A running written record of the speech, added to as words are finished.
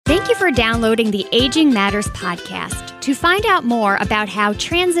Thank you for downloading the Aging Matters podcast. To find out more about how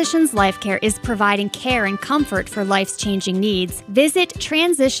Transitions Life Care is providing care and comfort for life's changing needs, visit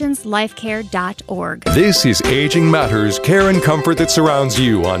transitionslifecare.org. This is Aging Matters, care and comfort that surrounds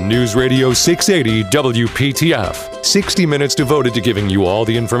you on News Radio 680 WPTF. 60 minutes devoted to giving you all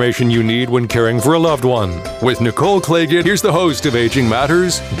the information you need when caring for a loved one. With Nicole Claggett, here's the host of Aging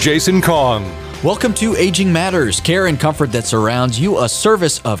Matters, Jason Kong. Welcome to Aging Matters, care and comfort that surrounds you, a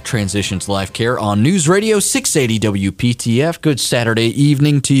service of Transitions Life Care on News Radio 680 WPTF. Good Saturday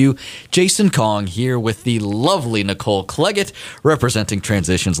evening to you. Jason Kong here with the lovely Nicole Claggett, representing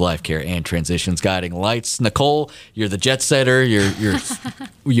Transitions Life Care and Transitions Guiding Lights. Nicole, you're the jet setter. You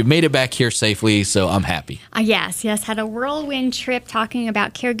made it back here safely, so I'm happy. Yes. Had a whirlwind trip talking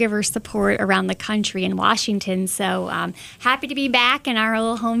about caregiver support around the country in Washington. So happy to be back in our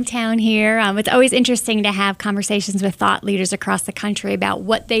little hometown here. It's always interesting to have conversations with thought leaders across the country about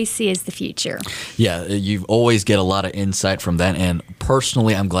what they see as the future. Yeah, you always get a lot of insight from that. And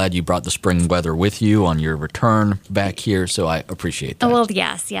personally, I'm glad you brought the spring weather with you on your return back here. So I appreciate that. Oh, well,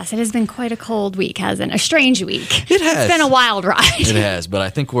 yes. It has been quite a cold week, hasn't it? A strange week. It has. It's been a wild ride. It has, but I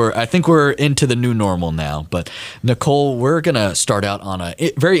think we're into the new normal now. But Nicole, we're going to start out on a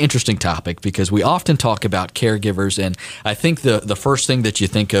very interesting topic because we often talk about caregivers, and I think the first thing that you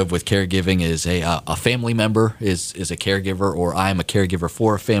think of with caregiving is a family member is a caregiver, or I'm a caregiver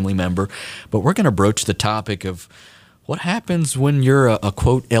for a family member. But we're going to broach the topic of what happens when you're a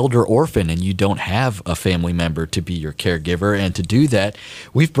quote elder orphan and you don't have a family member to be your caregiver. And to do that,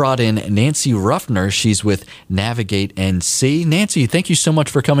 we've brought in Nancy Ruffner. She's with Navigate NC. Nancy, thank you so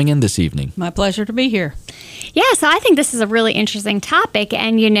much for coming in this evening. My pleasure to be here. Yeah, so I think this is a really interesting topic,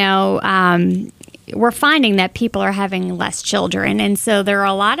 and we're finding that people are having less children, and so there are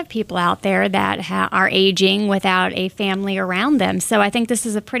a lot of people out there that are aging without a family around them. So I think this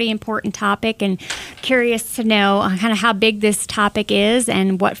is a pretty important topic, and curious to know kind of how big this topic is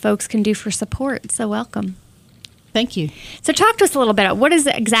and what folks can do for support. So welcome. Thank you. So talk to us a little bit about what is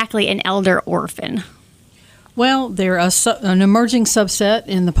exactly an elder orphan? Well, they're an emerging subset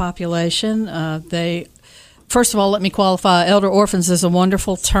in the population. First of all, let me qualify. Elder orphans is a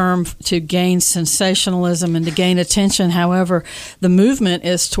wonderful term to gain sensationalism and to gain attention. However, the movement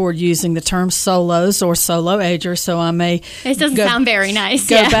is toward using the term solos or solo agers, so I may... It doesn't sound very nice.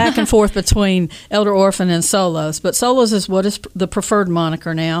 Go back and forth between elder orphan and solos. But solos is what is the preferred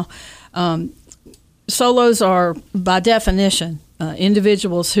moniker now. Solos are, by definition,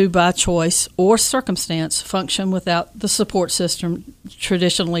 individuals who, by choice or circumstance, function without the support system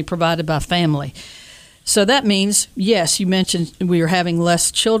traditionally provided by family. So that means, yes, you mentioned we are having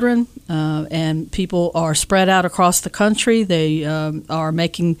less children, and people are spread out across the country. They are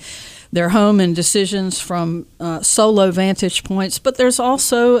making their home and decisions from solo vantage points, but there's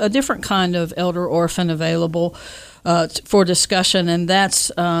also a different kind of elder orphan available for discussion, and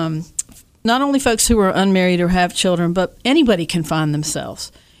that's not only folks who are unmarried or have children, but anybody can find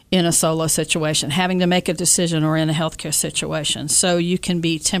themselves in a solo situation, having to make a decision, or in a healthcare situation. So you can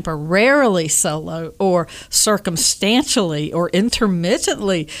be temporarily solo or circumstantially or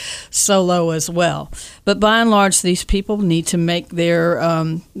intermittently solo as well. But by and large, these people need to make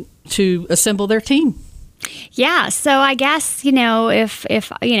to assemble their team. Yeah, so I guess, if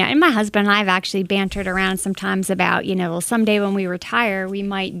and my husband and I have actually bantered around sometimes about, someday when we retire, we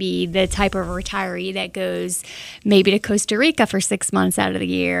might be the type of retiree that goes maybe to Costa Rica for 6 months out of the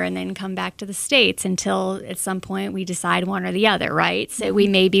year and then come back to the States until at some point we decide one or the other, right? So we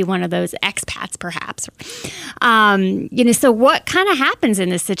may be one of those expats perhaps. So what kind of happens in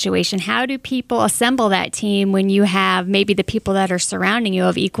this situation? How do people assemble that team when you have maybe the people that are surrounding you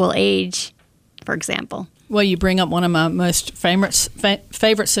of equal age, for example? Well, you bring up one of my most favorite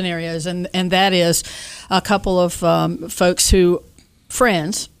scenarios, and that is a couple of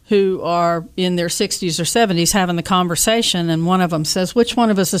friends who are in their 60s or 70s having the conversation, and one of them says, which one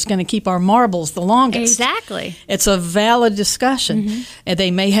of us is going to keep our marbles the longest? Exactly. It's a valid discussion, and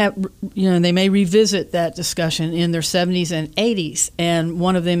they may revisit that discussion in their 70s and 80s, and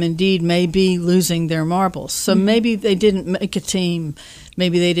one of them indeed may be losing their marbles. So maybe they didn't make a team,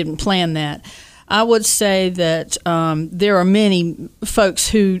 maybe they didn't plan that. I would say that there are many folks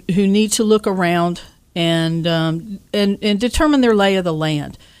who need to look around and determine their lay of the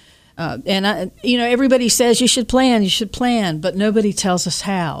land. Everybody says you should plan, but nobody tells us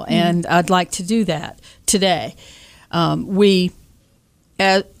how. And I'd like to do that today. I've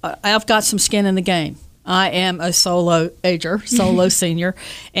got some skin in the game. I am a solo senior,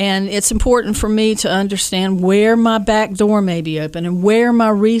 and it's important for me to understand where my back door may be open and where my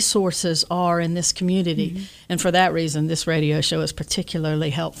resources are in this community. And for that reason, this radio show is particularly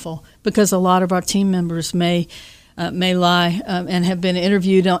helpful, because a lot of our team members may lie and have been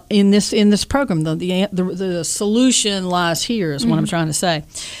interviewed in this program. The solution lies here is what I'm trying to say.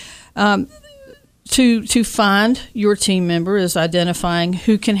 To find your team member is identifying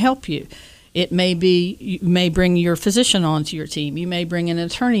who can help you. It may be you may bring your physician onto your team. You may bring an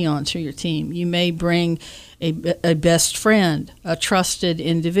attorney onto your team. You may bring a best friend, a trusted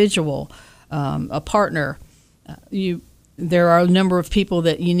individual, a partner. There are a number of people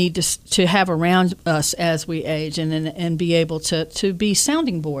that you need to have around us as we age, and be able to be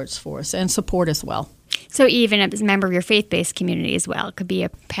sounding boards for us and support as well. So even as a member of your faith-based community as well. It could be a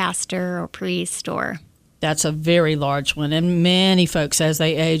pastor or priest or... That's a very large one, and many folks, as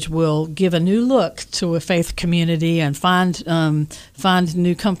they age, will give a new look to a faith community and find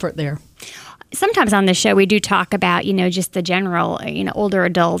new comfort there. Sometimes on the show we do talk about, just the general, older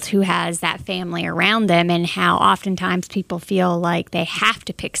adult who has that family around them, and how oftentimes people feel like they have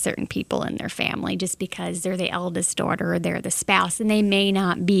to pick certain people in their family just because they're the eldest daughter or they're the spouse, and they may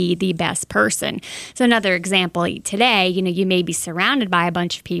not be the best person. So another example today, you may be surrounded by a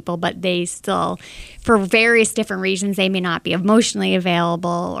bunch of people, but they still, for various different reasons, they may not be emotionally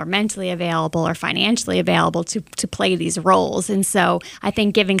available or mentally available or financially available to play these roles. And so I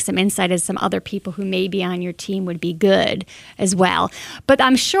think giving some insight as some other people who may be on your team would be good as well. But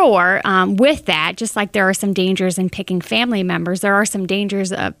I'm sure with that, just like there are some dangers in picking family members, there are some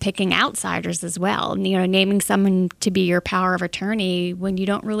dangers of picking outsiders as well. Naming someone to be your power of attorney when you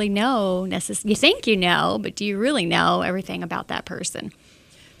don't really know you think you know, but do you really know everything about that person?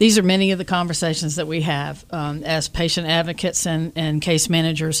 These are many of the conversations that we have as patient advocates and case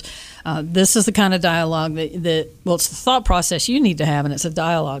managers. This is the kind of dialogue that it's the thought process you need to have, and it's a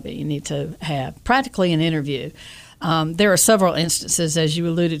dialogue that you need to have, practically an interview. There are several instances, as you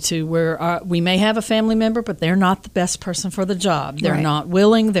alluded to, where we may have a family member, but they're not the best person for the job. They're not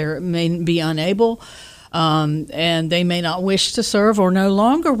willing, they may be unable. And they may not wish to serve or no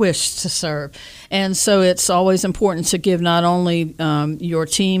longer wish to serve. And so it's always important to give not only your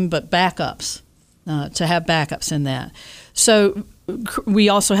team but backups, to have backups in that. So we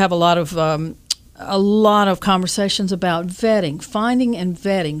also have a lot of conversations about vetting, finding and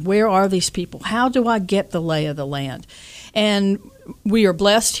vetting. Where are these people? How do I get the lay of the land? And we are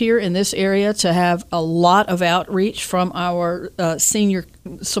blessed here in this area to have a lot of outreach from our senior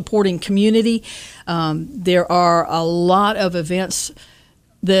supporting community. There are a lot of events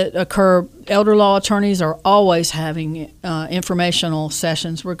that occur. Elder law attorneys are always having informational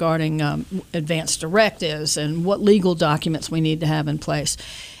sessions regarding advanced directives and what legal documents we need to have in place.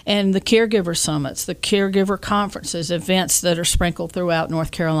 And the caregiver summits, the caregiver conferences, events that are sprinkled throughout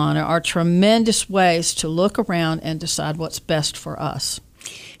North Carolina are tremendous ways to look around and decide what's best for us.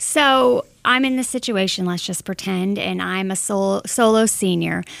 So I'm in this situation, let's just pretend, and I'm a solo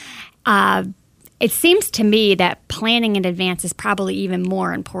senior. It seems to me that planning in advance is probably even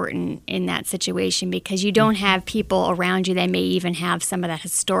more important in that situation, because you don't have people around you that may even have some of that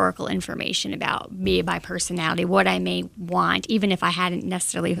historical information about me, my personality, what I may want, even if I hadn't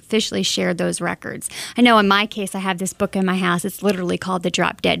necessarily officially shared those records. I know in my case, I have this book in my house. It's literally called the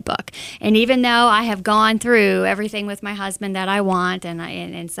Drop Dead Book. And even though I have gone through everything with my husband that I want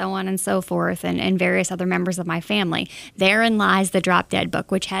and so on and so forth, and various other members of my family, therein lies the Drop Dead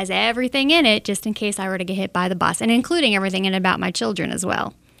Book, which has everything in it just in case I were to get hit by the bus, and including everything in about my children as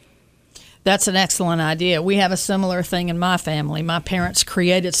well. That's an excellent idea. We have a similar thing in my family. My parents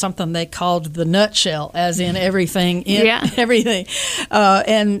created something they called the nutshell, as in everything. Everything.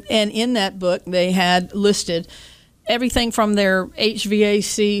 And in that book, they had listed everything from their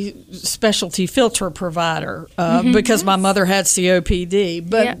HVAC specialty filter provider, because my mother had COPD.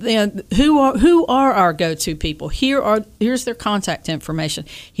 But then, who are our go-to people? Here's their contact information.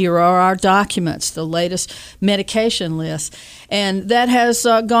 Here are our documents, the latest medication list, and that has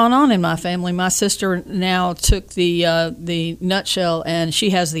gone on in my family. My sister now took the nutshell, and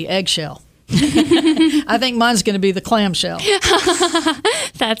she has the eggshell. I think mine's going to be the clamshell.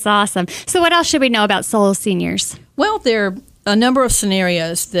 That's awesome. So what else should we know about solo seniors? Well, there are a number of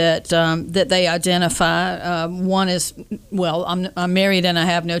scenarios that they identify. One is, I'm married and I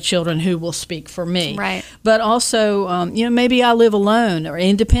have no children who will speak for me. Right. But also, maybe I live alone or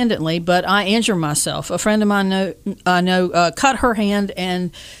independently, but I injure myself. A friend of mine I know cut her hand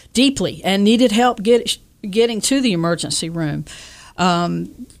and deeply and needed help getting to the emergency room.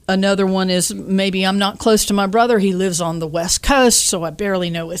 Another one is maybe I'm not close to my brother. He lives on the West Coast, so I barely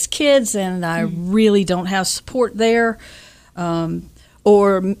know his kids, and I really don't have support there.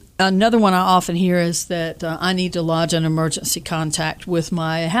 Or another one I often hear is that I need to lodge an emergency contact with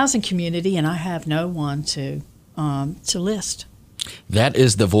my housing community, and I have no one to list. That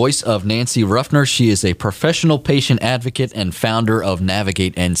is the voice of Nancy Ruffner. She is a professional patient advocate and founder of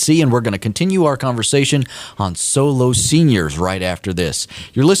Navigate NC, and we're going to continue our conversation on solo seniors right after this.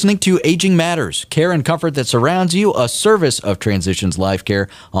 You're listening to Aging Matters, care and comfort that surrounds you, a service of Transitions Life Care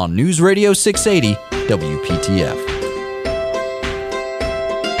on News Radio 680 WPTF.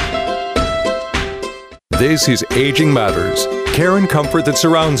 This is Aging Matters, care and comfort that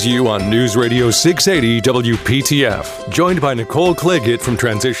surrounds you on News Radio 680 WPTF. Joined by Nicole Claggett from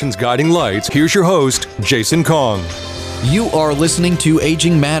Transitions Guiding Lights, here's your host, Jason Kong. You are listening to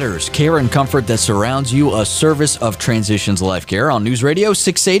Aging Matters, care and comfort that surrounds you, a service of Transitions Life Care on News Radio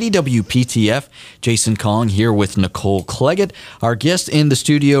 680 WPTF. Jason Kong here with Nicole Claggett. Our guest in the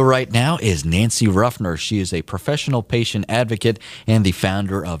studio right now is Nancy Ruffner. She is a professional patient advocate and the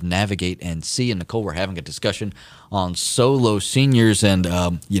founder of Navigate NC. And Nicole, we're having a discussion on solo seniors, and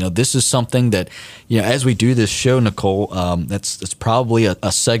this is something that, as we do this show, Nicole, that's probably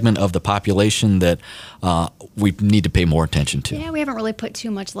a segment of the population that we need to pay more attention to. Yeah, we haven't really put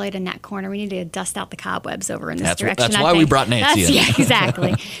too much light in that corner. We need to dust out the cobwebs over in this direction. That's why we brought Nancy in. Yeah,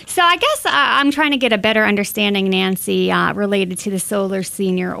 exactly. So I guess I'm trying to get a better understanding, Nancy, related to the solo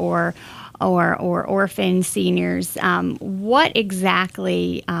senior or orphan seniors. What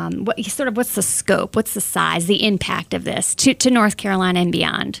exactly? What's the scope? What's the size? The impact of this to North Carolina and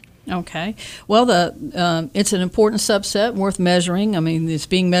beyond? Okay. Well, it's an important subset worth measuring. I mean, it's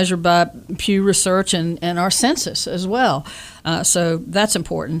being measured by Pew Research and our census as well. So that's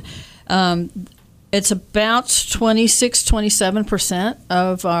important. It's about 26-27%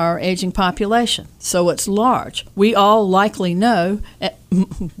 of our aging population, so it's large. We all likely know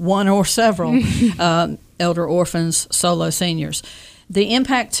one or several elder orphans, solo seniors. The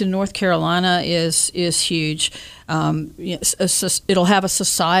impact to North Carolina is huge. It'll have a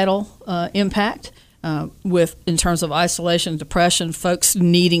societal impact in terms of isolation, depression, folks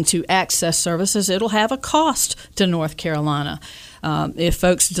needing to access services. It'll have a cost to North Carolina. If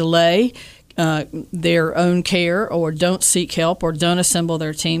folks delay their own care or don't seek help or don't assemble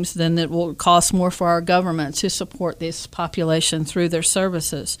their teams, then it will cost more for our government to support this population through their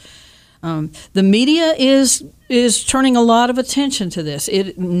services. The media is turning a lot of attention to this.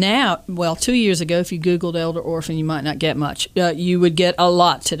 2 years ago, if you Googled elder orphan, you might not get much. You would get a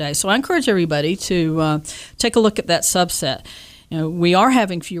lot today. So I encourage everybody to take a look at that subset. We are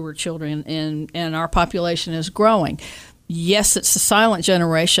having fewer children, and our population is growing. Yes, it's the silent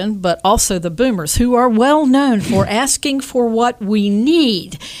generation, but also the boomers, who are well known for asking for what we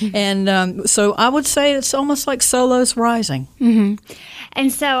need. And so I would say it's almost like solos rising. Mm-hmm. And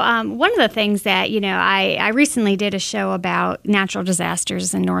so one of the things that, I recently did a show about natural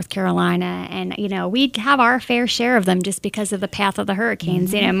disasters in North Carolina, and, we have our fair share of them just because of the path of the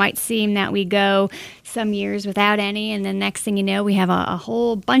hurricanes. Mm-hmm. It might seem that we go some years without any, and then next thing you know, we have a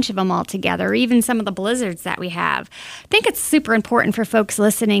whole bunch of them all together, or even some of the blizzards that we have. I think it's super important for folks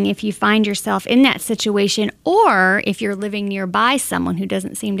listening, if you find yourself in that situation, or if you're living nearby someone who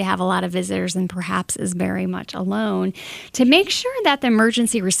doesn't seem to have a lot of visitors and perhaps is very much alone, to make sure that the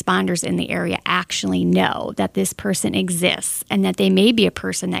emergency responders in the area actually know that this person exists and that they may be a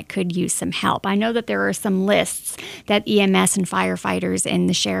person that could use some help. I know that there are some lists that EMS and firefighters and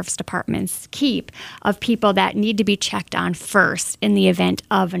the sheriff's departments keep of people that need to be checked on first in the event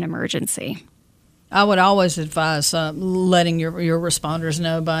of an emergency. I would always advise letting your responders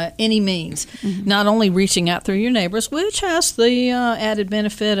know by any means, not only reaching out through your neighbors, which has the added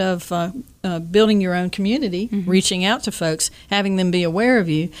benefit of building your own community, reaching out to folks, having them be aware of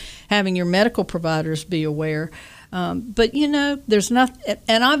you, having your medical providers be aware. But, there's nothing,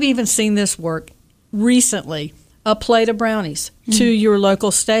 and I've even seen this work recently, a plate of brownies to your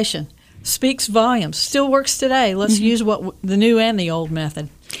local station. Speaks volumes, still works today. Let's use the new and the old method.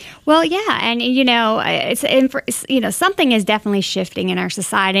 Well, yeah, and something is definitely shifting in our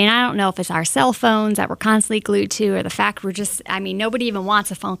society, and I don't know if it's our cell phones that we're constantly glued to, or the fact nobody even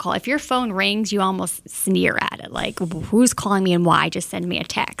wants a phone call. If your phone rings, you almost sneer at it, like, who's calling me and why? Just send me a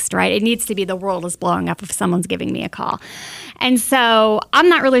text, right? It needs to be the world is blowing up if someone's giving me a call. And so I'm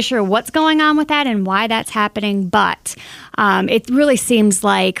not really sure what's going on with that and why that's happening, but it really seems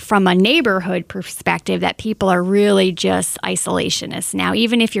like from a neighborhood perspective that people are really just isolationists now.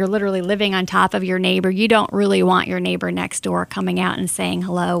 Even if you're you're literally living on top of your neighbor, you don't really want your neighbor next door coming out and saying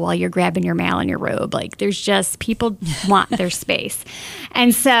hello while you're grabbing your mail in your robe. Like, there's just, people want their space.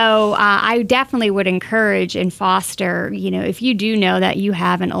 And so I definitely would encourage and foster, if you do know that you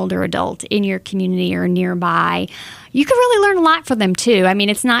have an older adult in your community or nearby, you can really learn a lot from them too. I mean,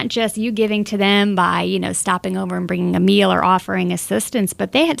 it's not just you giving to them by, stopping over and bringing a meal or offering assistance,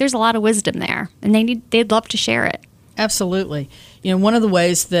 but there's a lot of wisdom there, and they'd love to share it. Absolutely. One of the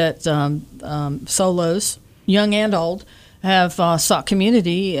ways that solos, young and old, have sought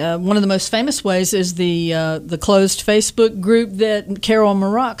community. One of the most famous ways is the closed Facebook group that Carol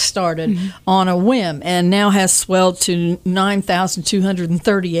Maroc started on a whim, and now has swelled to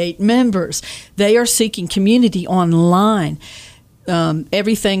 9,238 members. They are seeking community online.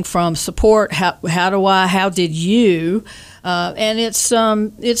 Everything from support, how did you, and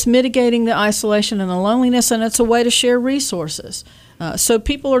it's mitigating the isolation and the loneliness, and it's a way to share resources. So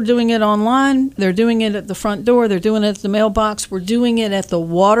people are doing it online. They're doing it at the front door. They're doing it at the mailbox. We're doing it at the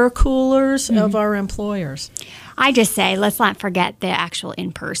water coolers of our employers. I just say, let's not forget the actual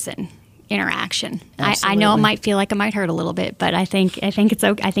in-person interaction. I know it might feel like it might hurt a little bit, but I think it's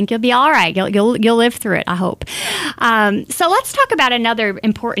okay. I think you'll be all right. You'll live through it, I hope. So let's talk about another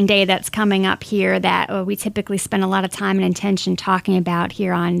important day that's coming up here that we typically spend a lot of time and attention talking about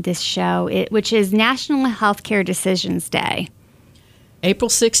here on this show, which is National Healthcare Decisions Day.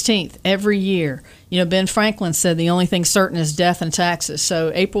 April 16th, every year. Ben Franklin said the only thing certain is death and taxes.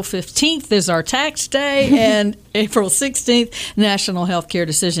 So April 15th is our tax day, and April 16th, National Healthcare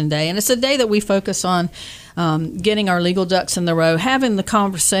Decision Day. And it's a day that we focus on getting our legal ducks in the row, having the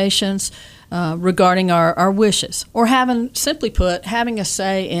conversations regarding our wishes, or simply put, having a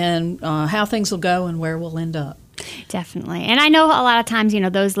say in how things will go and where we'll end up. Definitely. And I know a lot of times,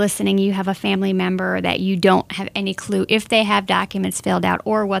 those listening, you have a family member that you don't have any clue if they have documents filled out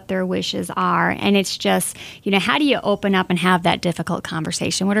or what their wishes are. And it's just, how do you open up and have that difficult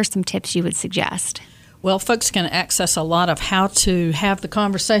conversation? What are some tips you would suggest? Well, folks can access a lot of how to have the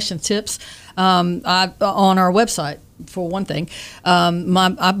conversation tips on our website. For one thing,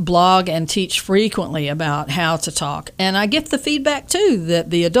 I blog and teach frequently about how to talk. And I get the feedback, too,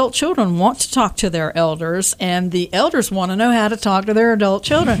 that the adult children want to talk to their elders, and the elders want to know how to talk to their adult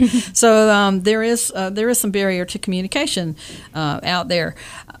children. So there is some barrier to communication out there.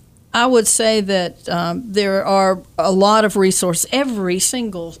 I would say that there are a lot of resources. Every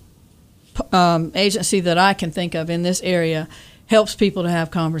single agency that I can think of in this area helps people to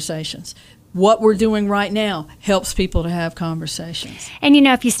have conversations. What we're doing right now helps people to have conversations. And,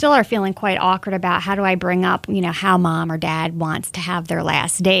 if you still are feeling quite awkward about how do I bring up, how mom or dad wants to have their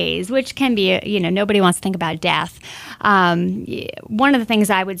last days, which can be, nobody wants to think about death. One of the things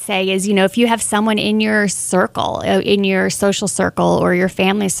I would say is, if you have someone in your circle, in your social circle or your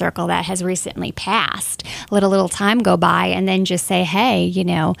family circle that has recently passed, let a little time go by and then just say, hey,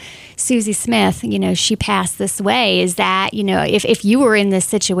 Susie Smith, she passed this way. Is that, if you were in this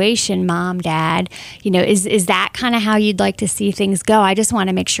situation, mom, dad, is that kind of how you'd like to see things go? I just want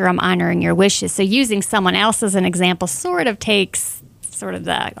to make sure I'm honoring your wishes. So using someone else as an example sort of takes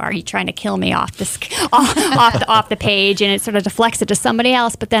are you trying to kill me off the page, and it sort of deflects it to somebody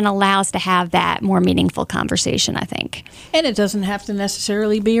else, but then allows to have that more meaningful conversation, I think. And it doesn't have to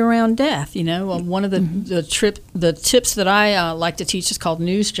necessarily be around death. One of the tips that I like to teach is called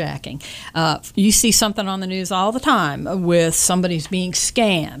newsjacking. You see something on the news all the time with somebody's being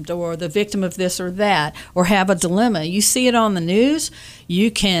scammed or the victim of this or that, or have a dilemma. You see it on the news, you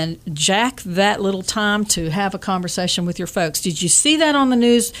can jack that little time to have a conversation with your folks. Did you see that on the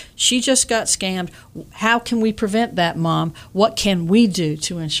news? She just got scammed. How can we prevent that, Mom? What can we do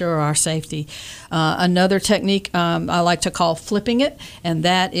to ensure our safety? Another technique I like to call flipping it, and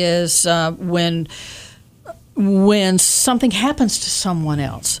that is when something happens to someone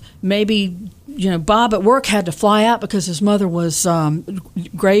else. Maybe Bob at work had to fly out because his mother was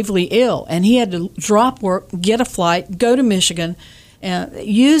gravely ill, and he had to drop work, get a flight, go to Michigan.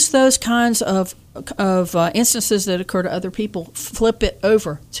 Use those kinds of instances that occur to other people. Flip it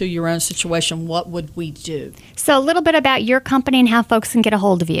over to your own situation. What would we do? So a little bit about your company and how folks can get a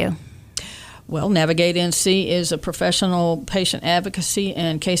hold of you. Well, Navigate NC is a professional patient advocacy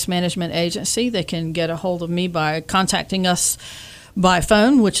and case management agency. They can get a hold of me by contacting us by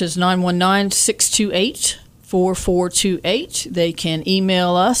phone, which is 919-628-4428. They can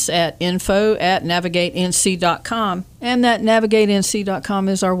email us at info@navigatenc.com, and that navigatenc.com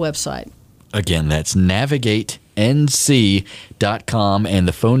is our website. Again, that's navigatenc.com, and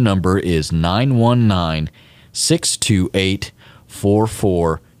the phone number is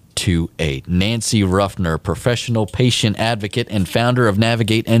 919-628-4428. 428. Nancy Ruffner, professional patient advocate and founder of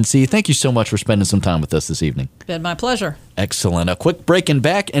Navigate NC. Thank you so much for spending some time with us this evening. Been my pleasure. Excellent. A quick break and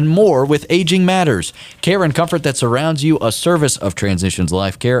back and more with Aging Matters. Care and comfort that surrounds you, a service of Transitions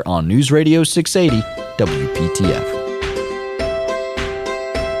Life Care on News Radio 680 WPTF.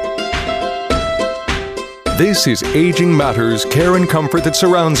 This is Aging Matters, care and comfort that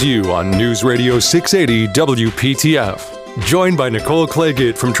surrounds you on News Radio 680 WPTF. Joined by Nicole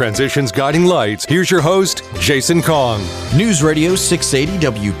Claggett from Transitions Guiding Lights, here's your host, Jason Kong. News Radio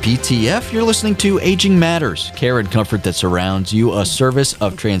 680 WPTF. You're listening to Aging Matters, care and comfort that surrounds you, a service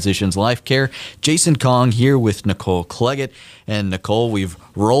of Transitions Life Care. Jason Kong here with Nicole Claggett. And Nicole, we've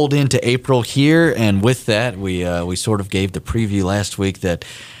rolled into April here, and with that, we sort of gave the preview last week that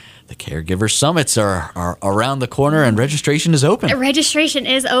the Caregiver Summits are around the corner and registration is open. Registration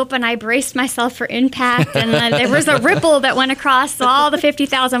is open. I braced myself for impact, and there was a ripple that went across all the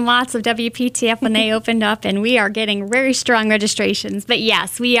 50,000 watts of WPTF when they opened up, and we are getting very strong registrations. But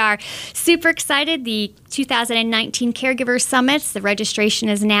yes, we are super excited. The 2019 Caregiver Summits, the registration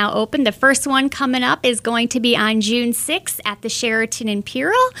is now open. The first one coming up is going to be on June 6th at the Sheraton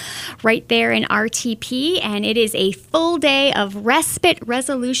Imperial, right there in RTP, and it is a full day of respite,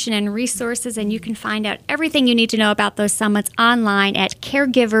 resolution, and resources, and you can find out everything you need to know about those summits online at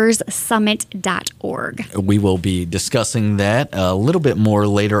caregiverssummit.org. We will be discussing that a little bit more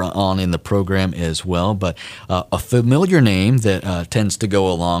later on in the program as well, but a familiar name that tends to go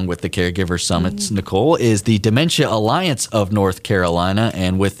along with the Caregiver Summits, Nicole, is the Dementia Alliance of North Carolina,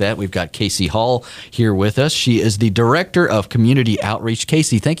 and with that, we've got Casey Hall here with us. She is the Director of Community Outreach.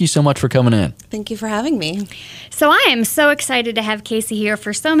 Casey, thank you so much for coming in. Thank you for having me. So I am so excited to have Casey here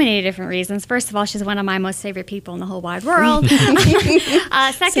for so many different reasons. First of all, she's one of my most favorite people in the whole wide world. Same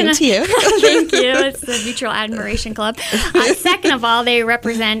to you. Thank you. It's the Mutual Admiration Club. Second of all, they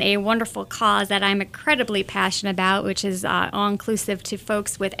represent a wonderful cause that I'm incredibly passionate about, which is all-inclusive to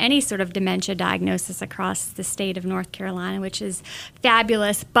folks with any sort of dementia diagnosis across the state of North Carolina, which is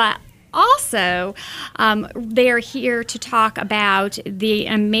fabulous. But also, they're here to talk about the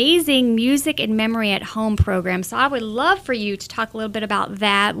amazing Music and Memory at Home program. So I would love for you to talk a little bit about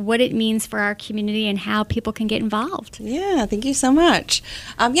that, what it means for our community, and how people can get involved. Yeah, thank you so much.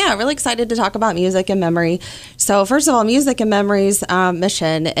 Really excited to talk about Music and Memory. So first of all, Music and Memory's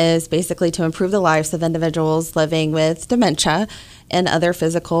mission is basically to improve the lives of individuals living with dementia and other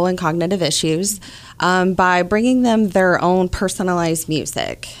physical and cognitive issues by bringing them their own personalized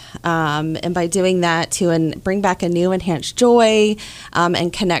music. And by doing that to bring back a new enhanced joy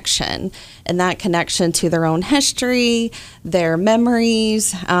and connection. And that connection to their own history, their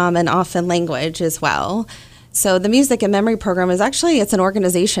memories, and often language as well. So the Music and Memory program it's an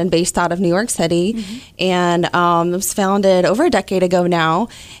organization based out of New York City, and it was founded over a decade ago now.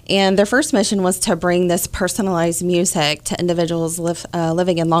 And their first mission was to bring this personalized music to individuals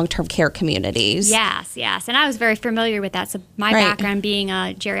living in long-term care communities. Yes. And I was very familiar with that. So my background being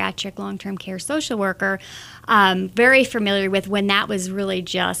a geriatric long-term care social worker, very familiar with when that was really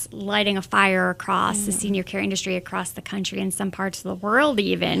just lighting a fire across the senior care industry across the country and some parts of the world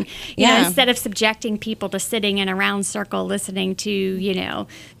even. You know, instead of subjecting people to sitting in a round circle listening to,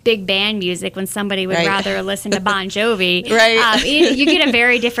 big band music when somebody would rather listen to Bon Jovi, you get a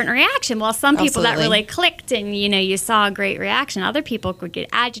very different reaction. Well, some people that really clicked and, you saw a great reaction. Other people could get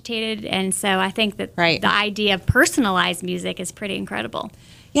agitated. And so I think that the idea of personalized music is pretty incredible.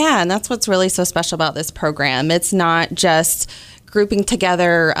 Yeah, and that's what's really so special about this program. It's not just grouping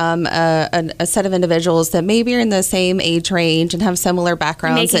together a set of individuals that maybe are in the same age range and have similar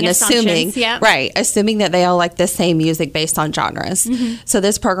backgrounds, and assuming that they all like the same music based on genres. So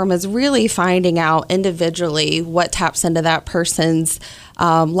this program is really finding out individually what taps into that person's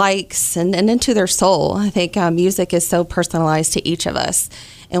likes and into their soul. I think music is so personalized to each of us,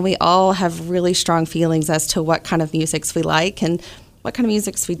 and we all have really strong feelings as to what kind of musics we like and what kind of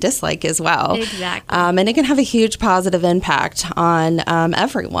music we dislike as well. Exactly. And it can have a huge positive impact on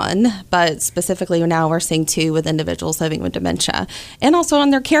everyone, but specifically now we're seeing too with individuals living with dementia and also on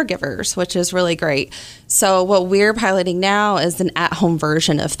their caregivers, which is really great. So what we're piloting now is an at-home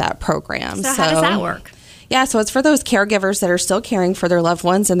version of that program. So how does that work? Yeah, so it's for those caregivers that are still caring for their loved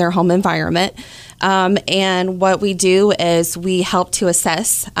ones in their home environment. And what we do is we help to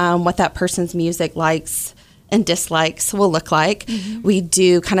assess what that person's music likes and dislikes will look like. We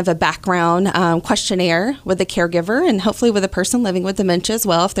do kind of a background questionnaire with the caregiver and hopefully with the person living with dementia as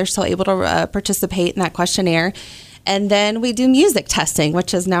well, if they're still able to participate in that questionnaire. And then we do music testing,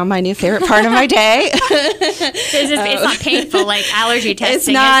 which is now my new favorite part of my day. It's not painful like allergy testing. It's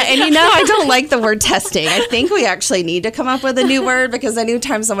not. And I don't like the word testing. I think we actually need to come up with a new word, because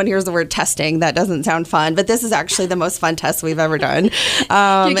anytime someone hears the word testing, that doesn't sound fun. But this is actually the most fun test we've ever done. You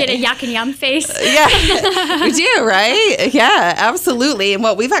get a yuck and yum face. Yeah, we do, right? Yeah, absolutely. And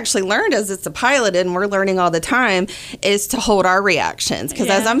what we've actually learned as it's a pilot, and we're learning all the time, is to hold our reactions. Because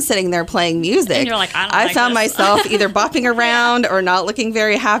as I'm sitting there playing music, and you're like, I found myself either bopping around or not looking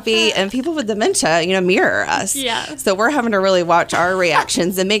very happy. And people with dementia, mirror us. Yeah. So we're having to really watch our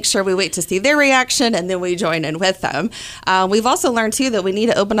reactions and make sure we wait to see their reaction, and then we join in with them. We've also learned, too, that we need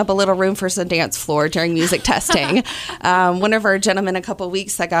to open up a little room for some dance floor during music testing. One of our gentlemen a couple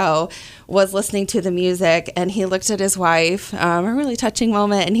weeks ago was listening to the music, and he looked at his wife, a really touching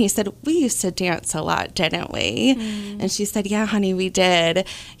moment, and he said, "We used to dance a lot, didn't we?" And she said, "Yeah, honey, we did."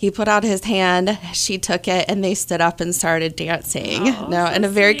 He put out his hand, she took it, and they stood up and started dancing. In a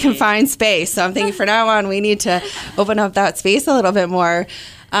very confined space. So I'm thinking from now on, we need to open up that space a little bit more.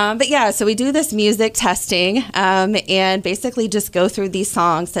 So we do this music testing and basically just go through these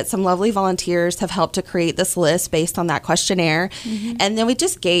songs that some lovely volunteers have helped to create this list based on that questionnaire. And then we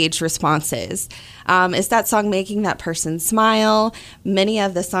just gauge responses. Is that song making that person smile? Many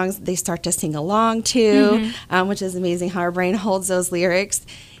of the songs they start to sing along to, which is amazing how our brain holds those lyrics.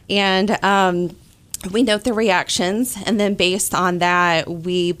 And we note the reactions, and then based on that,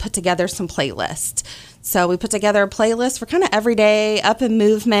 we put together some playlists. So we put together a playlist for kind of everyday up and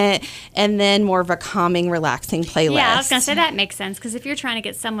movement, and then more of a calming, relaxing playlist. Yeah, I was going to say that makes sense, because if you're trying to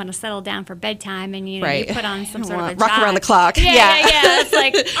get someone to settle down for bedtime and you put on some sort of a rock around the clock. Yeah. It's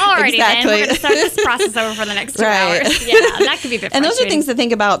like, alrighty then, we're going to start this process over for the next 2 hours. Yeah, that could be a bit And those are things to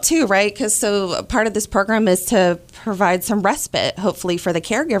think about too, right? Because so part of this program is to provide some respite, hopefully for the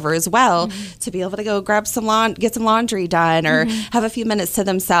caregiver as well, to be able to go grab some get some laundry done, or have a few minutes to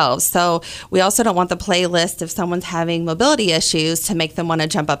themselves. So we also don't want the playlist, if someone's having mobility issues, to make them want to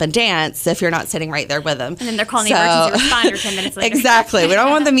jump up and dance if you're not sitting right there with them. And then they're calling the emergency responder 10 minutes later. Exactly. We don't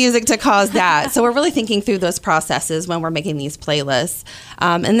want the music to cause that. So we're really thinking through those processes when we're making these playlists.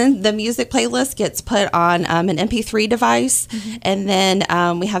 And then the music playlist gets put on an MP3 device, and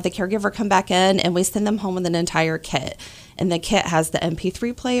then we have the caregiver come back in, and we send them home with an entire kit. And the kit has the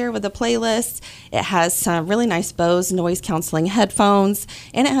MP3 player with a playlist. It has some really nice Bose noise canceling headphones,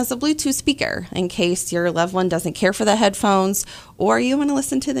 and it has a Bluetooth speaker in case your loved one doesn't care for the headphones, or you want to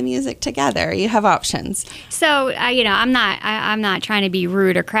listen to the music together. You have options. So, I'm not trying to be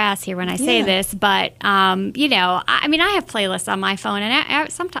rude or crass here when I say this, but I have playlists on my phone,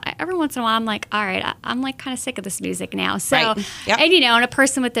 and sometimes every once in a while I'm like, all right, I'm like kind of sick of this music now. So, and a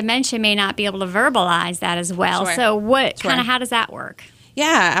person with dementia may not be able to verbalize that as well. Sure. So how does that work?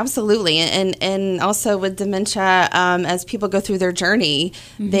 Yeah, absolutely. And also with dementia, as people go through their journey,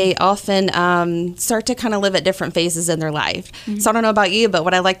 they often start to kind of live at different phases in their life. So I don't know about you, but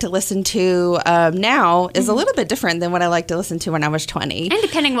what I like to listen to now is a little bit different than what I like to listen to when I was 20. And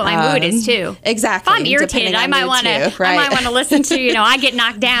depending what my mood is too. Exactly. If I'm irritated, I might want to listen to, I get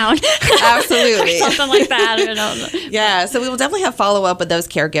knocked down. Absolutely. Something like that. Yeah, so we will definitely have follow-up with those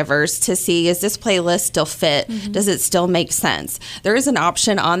caregivers to see, is this playlist still fit? Does it still make sense? There is an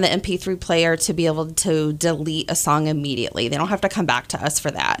option on the MP3 player to be able to delete a song immediately. They don't have to come back to us for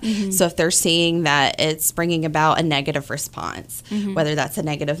that. So if they're seeing that it's bringing about a negative response, whether that's a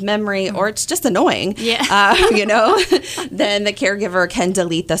negative memory or it's just annoying, then the caregiver can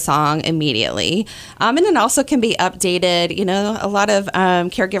delete the song immediatally. And it also can be updated. A lot of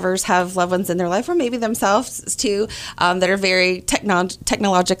caregivers have loved ones in their life, or maybe themselves too, that are very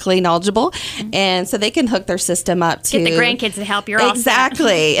technologically knowledgeable. And so they can hook their system up to... Get the grandkids to help. You're all set.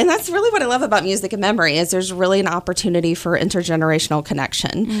 Exactly. And that's really what I love about Music and Memory, is there's really an opportunity for intergenerational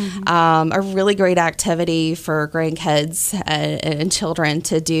connection. A really great activity for grandkids and children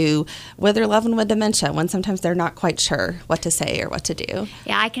to do with their loved one with dementia, when sometimes they're not quite sure what to say or what to do.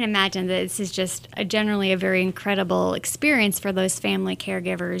 Yeah, I can imagine that this is just generally a very incredible experience for those family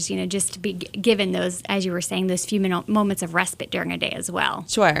caregivers, just to be given those, as you were saying, those few moments of respite during a day as well.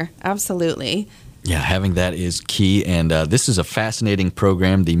 Sure, absolutely. Yeah, having that is key, and this is a fascinating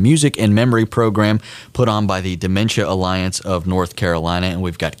program, the Music and Memory program put on by the Dementia Alliance of North Carolina, and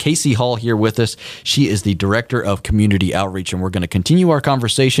we've got Casey Hall here with us. She is the Director of Community Outreach, and we're going to continue our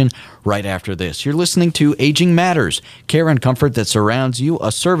conversation right after this. You're listening to Aging Matters, care and comfort that surrounds you,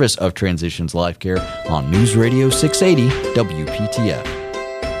 a service of Transitions Life Care on News Radio 680 WPTF.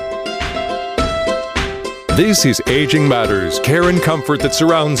 This is Aging Matters, care and comfort that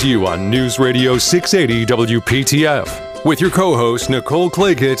surrounds you on News Radio 680 WPTF. With your co-host, Nicole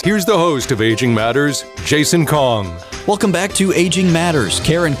Claggett, here's the host of Aging Matters, Jason Kong. Welcome back to Aging Matters,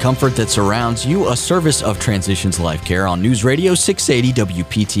 care and comfort that surrounds you, a service of Transitions Life Care on News Radio 680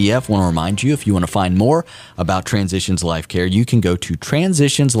 WPTF. Want to remind you, if you want to find more about Transitions Life Care, you can go to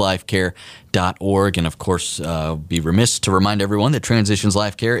transitionslifecare.org. And of course, be remiss to remind everyone that Transitions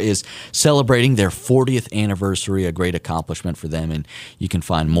Life Care is celebrating their 40th anniversary, a great accomplishment for them. And you can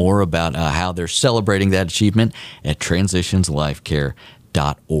find more about how they're celebrating that achievement at transitionslifecare.org.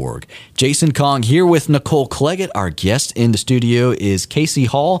 Jason Kong here with Nicole Claggett. Our guest in the studio is Casey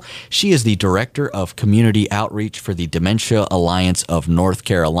Hall. She is the Director of Community Outreach for the Dementia Alliance of North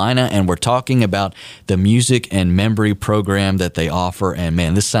Carolina, and we're talking about the music and memory program that they offer. And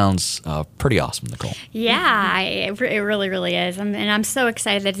man, this sounds pretty awesome, Nicole. Yeah, it really, really is. And I'm so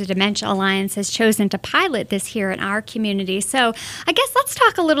excited that the Dementia Alliance has chosen to pilot this here in our community. So I guess let's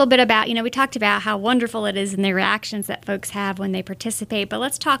talk a little bit about, we talked about how wonderful it is and the reactions that folks have when they participate. But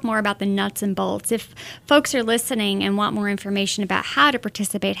let's talk more about the nuts and bolts. If folks are listening and want more information about how to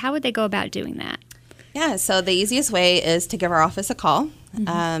participate, how would they go about doing that? Yeah, so the easiest way is to give our office a call,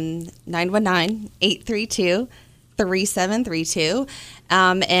 919-832-3732,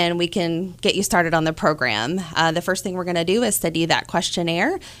 and we can get you started on the program. The first thing we're going to do is study that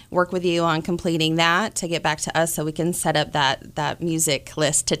questionnaire, work with you on completing that to get back to us so we can set up that music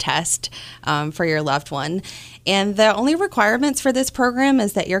list to test for your loved one. And the only requirements for this program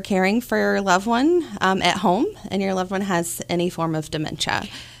is that you're caring for your loved one at home and your loved one has any form of dementia.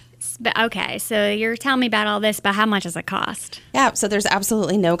 Okay, so you're telling me about all this, but how much does it cost? Yeah, so there's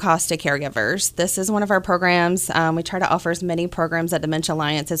absolutely no cost to caregivers. This is one of our programs. We try to offer as many programs at Dementia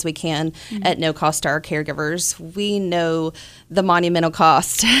Alliance as we can at no cost to our caregivers. We know the monumental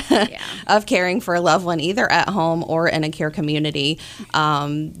cost of caring for a loved one, either at home or in a care community.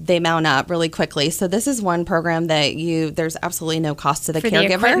 They mount up really quickly. So this is one program that there's absolutely no cost to the caregiver. For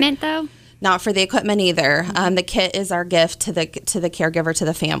the equipment, though? Not for the equipment either. The kit is our gift to the caregiver, to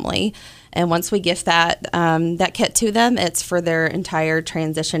the family. And once we gift that kit to them, it's for their entire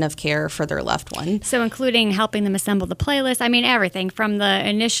transition of care for their loved one. So including helping them assemble the playlist. I mean, everything from the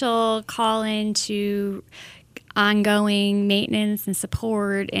initial call-in to ongoing maintenance and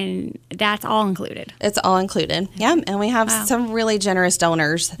support, and that's all included. It's all included. Yeah, and we have some really generous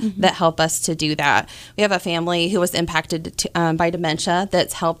donors that help us to do that. We have a family who was impacted by dementia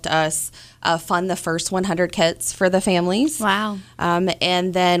that's helped us fund the first 100 kits for the families. Wow.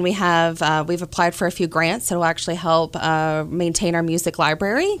 And then we've applied for a few grants that will actually help maintain our music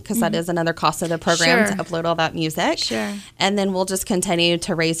library, because that is another cost of the program to upload all that music. Sure. And then we'll just continue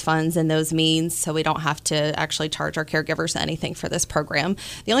to raise funds in those means so we don't have to actually charge our caregivers anything for this program.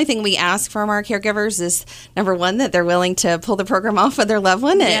 The only thing we ask from our caregivers is, number one, that they're willing to pull the program off with their loved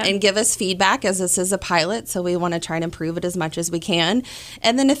one and give us feedback, as this is a pilot, so we want to try and improve it as much as we can.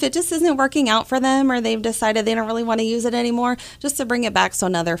 And then if it just isn't working out for them, or they've decided they don't really want to use it anymore, just to bring it back so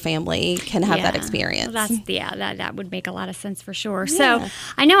another family can have that experience. Well, that would make a lot of sense for sure. Yeah. So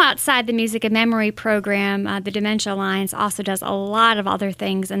I know outside the Music and Memory program, the Dementia Alliance also does a lot of other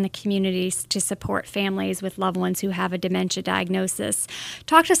things in the communities to support families with loved ones who have a dementia diagnosis.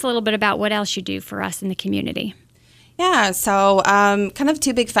 Talk to us a little bit about what else you do for us in the community. Yeah, so kind of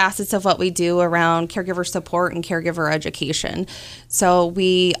two big facets of what we do around caregiver support and caregiver education. So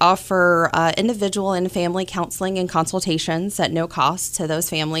we offer individual and family counseling and consultations at no cost to those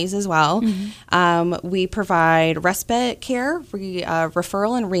families as well. We provide respite care,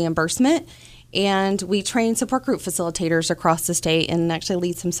 referral and reimbursement. And we train support group facilitators across the state and actually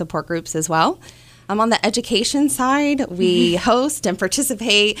lead some support groups as well. On the education side, we host and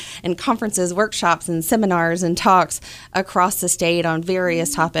participate in conferences, workshops, and seminars and talks across the state on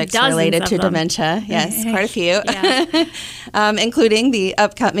various topics related to dementia. Yes, quite a few, including the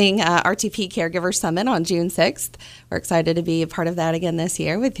upcoming RTP Caregiver Summit on June 6th. We're excited to be a part of that again this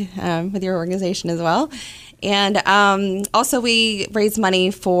year with your organization as well. And also we raise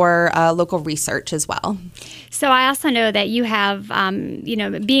money for local research as well. So I also know that you have,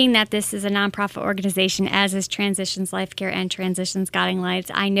 being that this is a nonprofit organization, as is Transitions Life Care and Transitions Guiding Lights,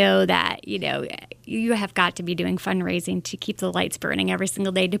 I know that, you have got to be doing fundraising to keep the lights burning every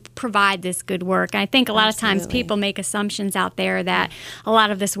single day to provide this good work. And I think a lot of times people make assumptions out there that a lot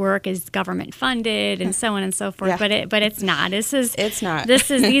of this work is government funded and so on and so forth, but it's not. It's not.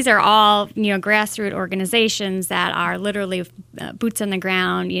 These are all, grassroots organizations that are literally boots on the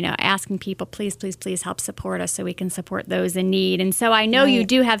ground, asking people, please, please, please help support us so we can support those in need. And so I know you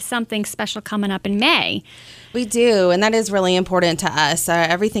do have something special coming up in May. We do, and that is really important to us.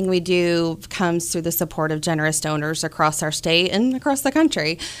 Everything we do comes through the support of generous donors across our state and across the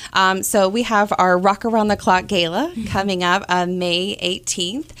country. So we have our Rock Around the Clock Gala coming up on May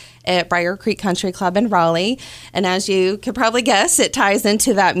 18th at Briar Creek Country Club in Raleigh. And as you could probably guess, it ties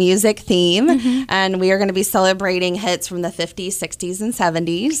into that music theme. And we are going to be celebrating hits from the 50s, 60s, and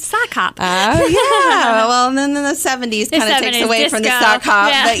 70s. Sock hop. Yeah. Well, and then the 70s kind of takes away from the sock hop.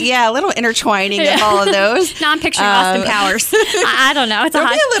 Yeah. But yeah, a little intertwining of all of those. Now I'm picturing Austin Powers. I don't know. It's There'll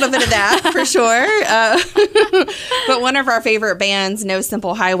be a little bit of that for sure. But one of our favorite bands, No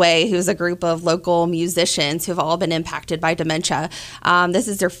Simple Highway, who's a group of local musicians who've all been impacted by dementia. This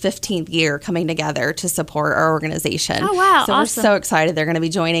is their 15th year coming together to support our organization. Oh, wow. So awesome. We're so excited they're going to be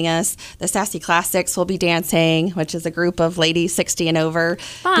joining us. The Sassy Classics will be dancing, which is a group of ladies 60 and over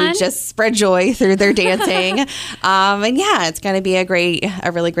who just spread joy through their dancing. And yeah, it's going to be a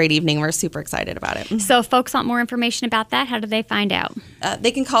really great evening. We're super excited about it. So if folks want more information about that, how do they find out?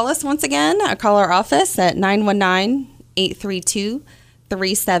 They can call us once again. Call our office at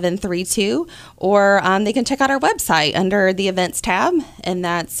 919-832-3732, or they can check out our website under the events tab, and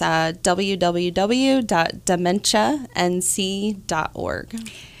that's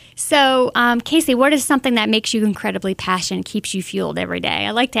www.dementianc.org. So, Casey, what is something that makes you incredibly passionate, keeps you fueled every day?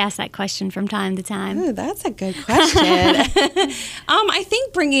 I like to ask that question from time to time. Ooh, that's a good question. I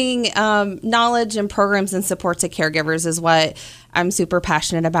think bringing knowledge and programs and support to caregivers is what I'm super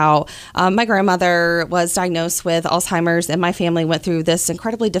passionate about. My grandmother was diagnosed with Alzheimer's, and my family went through this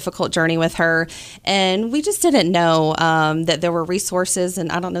incredibly difficult journey with her. And we just didn't know that there were resources,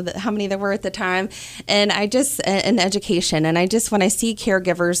 and I don't know how many there were at the time. And in education. And when I see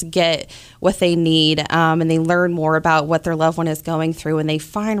caregivers get what they need, and they learn more about what their loved one is going through, and they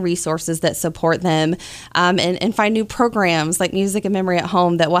find resources that support them, and find new programs like Music and Memory at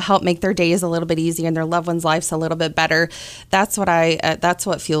Home that will help make their days a little bit easier and their loved ones' lives a little bit better. That's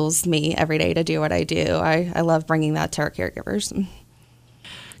what fuels me every day to do what I do. I love bringing that to our caregivers.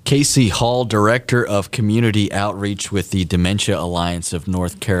 Casey Hall, Director of Community Outreach with the Dementia Alliance of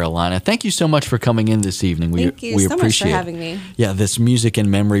North Carolina. Thank you so much for coming in this evening. Thank you so much for having me. Yeah, this Music and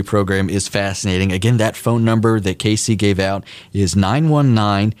Memory program is fascinating. Again, that phone number that Casey gave out is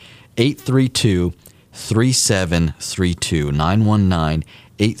 919-832-3732.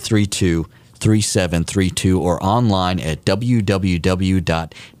 919-832-3732, or online at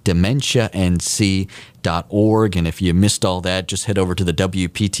www.dementianc.org. And if you missed all that, just head over to the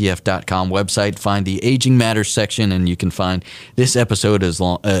WPTF.com website, find the Aging Matters section, and you can find this episode as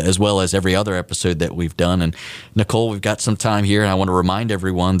well as every other episode that we've done. And Nicole, we've got some time here, and I want to remind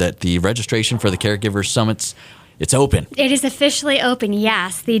everyone that the registration for the Caregivers Summits, it's open. It is officially open,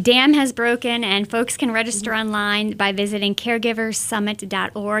 yes. The dam has broken, and folks can register online by visiting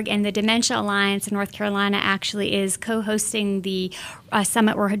caregiversummit.org. And the Dementia Alliance in North Carolina actually is co-hosting the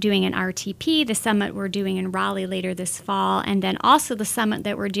summit we're doing in RTP, the summit we're doing in Raleigh later this fall, and then also the summit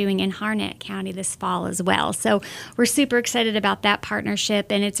that we're doing in Harnett County this fall as well. So we're super excited about that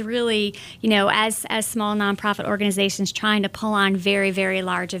partnership, and it's really, as small nonprofit organizations trying to pull on very, very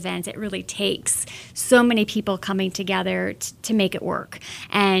large events, it really takes so many people coming together to make it work.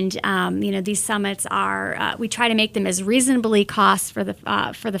 And these summits are we try to make them as reasonably cost for the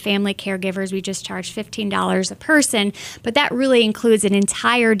family caregivers. We just charge $15 a person, but that really includes an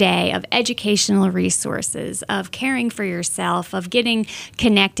entire day of educational resources, of caring for yourself, of getting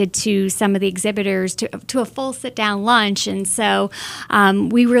connected to some of the exhibitors, to a full sit-down lunch. And so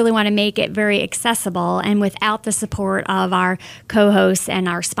we really want to make it very accessible. And without the support of our co-hosts and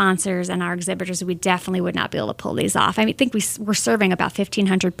our sponsors and our exhibitors, we definitely would not be able to pull these off. I think we're serving about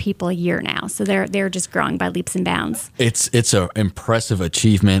 1,500 people a year now, so they're just growing by leaps and bounds. It's an impressive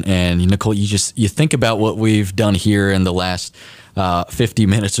achievement, and Nicole, you think about what we've done here in the last 50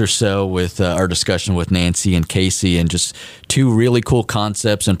 minutes or so with our discussion with Nancy and Casey, and just two really cool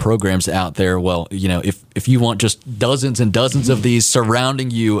concepts and programs out there. Well, if you want just dozens and dozens of these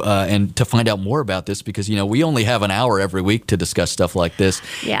surrounding you, and to find out more about this, because we only have an hour every week to discuss stuff like this.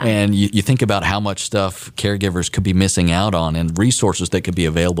 Yeah. And you think about how much stuff caregivers could be missing out on and resources that could be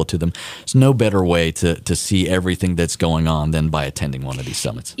available to them. There's no better way to see everything that's going on than by attending one of these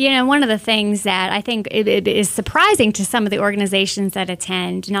summits. One of the things that I think it is surprising to some of the organizations organizations that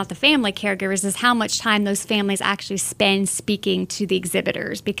attend, not the family caregivers, is how much time those families actually spend speaking to the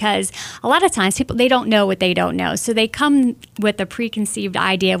exhibitors, because a lot of times people, they don't know what they don't know. So they come with a preconceived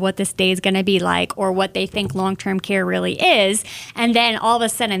idea of what this day is going to be like, or what they think long-term care really is. And then all of a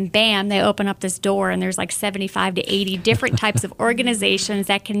sudden, bam, they open up this door and there's like 75 to 80 different types of organizations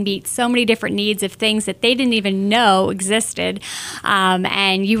that can meet so many different needs of things that they didn't even know existed.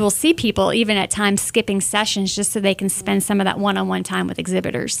 And you will see people even at times skipping sessions just so they can spend some of that one-on-one time with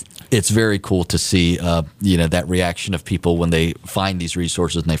exhibitors. It's very cool to see, that reaction of people when they find these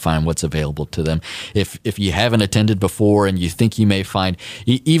resources and they find what's available to them. If you haven't attended before and you think you may find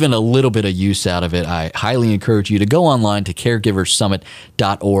even a little bit of use out of it, I highly encourage you to go online to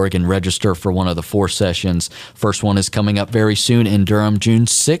caregiversummit.org and register for one of the 4 sessions. First one is coming up very soon in Durham, June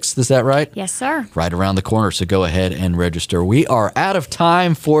 6th. Is that right? Yes, sir. Right around the corner, so go ahead and register. We are out of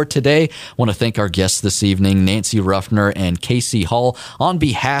time for today. I want to thank our guests this evening, Nancy Ruffner and Casey Hall. On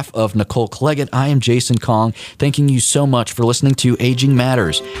behalf of Nicole Cleggett, I am Jason Kong, thanking you so much for listening to Aging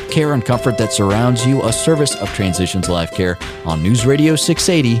Matters, care and comfort that surrounds you, a service of Transitions Life Care on News Radio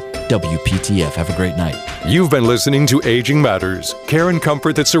 680 WPTF. Have a great night. You've been listening to Aging Matters, care and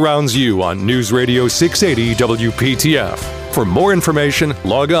comfort that surrounds you on News Radio 680 WPTF. For more information,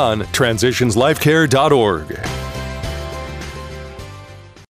 log on transitionslifecare.org.